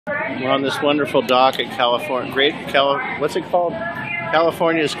We're on this wonderful dock at California. What's it called?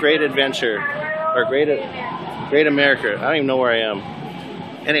 California's Great Adventure, or Great America. I don't even know where I am.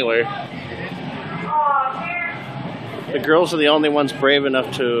 Anyway, the girls are the only ones brave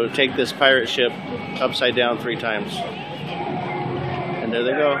enough to take this pirate ship upside down 3 times. And there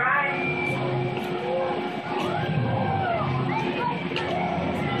they go.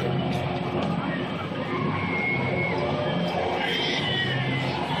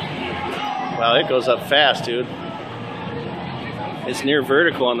 Wow, it goes up fast, dude. It's near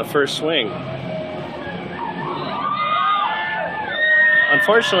vertical on the first swing.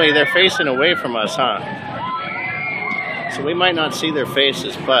 Unfortunately, they're facing away from us, huh? So we might not see their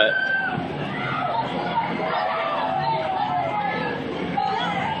faces, but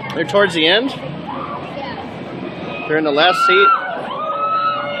they're towards the end. They're in the left seat.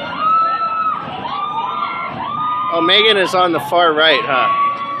 Oh, Megan is on the far right, huh?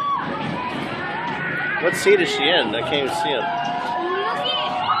 What seat is she in? I can't even see it.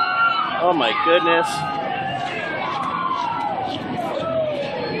 Oh my goodness.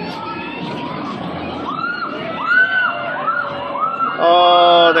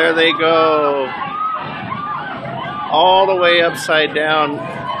 Oh, there they go. All the way upside down.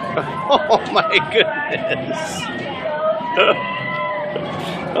 Oh my goodness.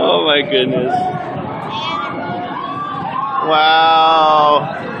 Oh my goodness.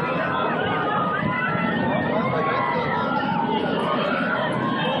 Wow.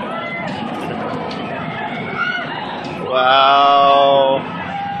 Wow.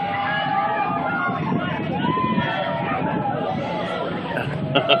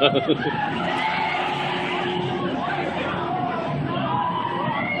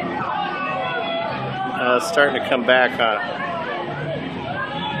 It's starting to come back, huh?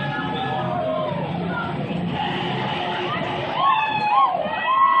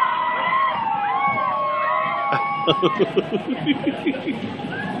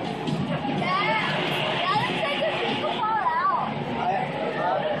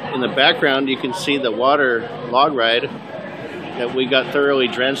 In the background, you can see the water log ride that we got thoroughly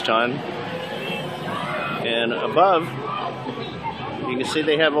drenched on. And above, you can see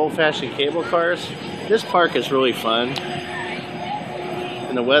they have old-fashioned cable cars. This park is really fun.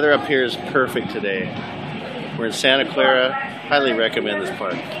 And the weather up here is perfect today. We're in Santa Clara. Highly recommend this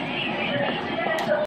park.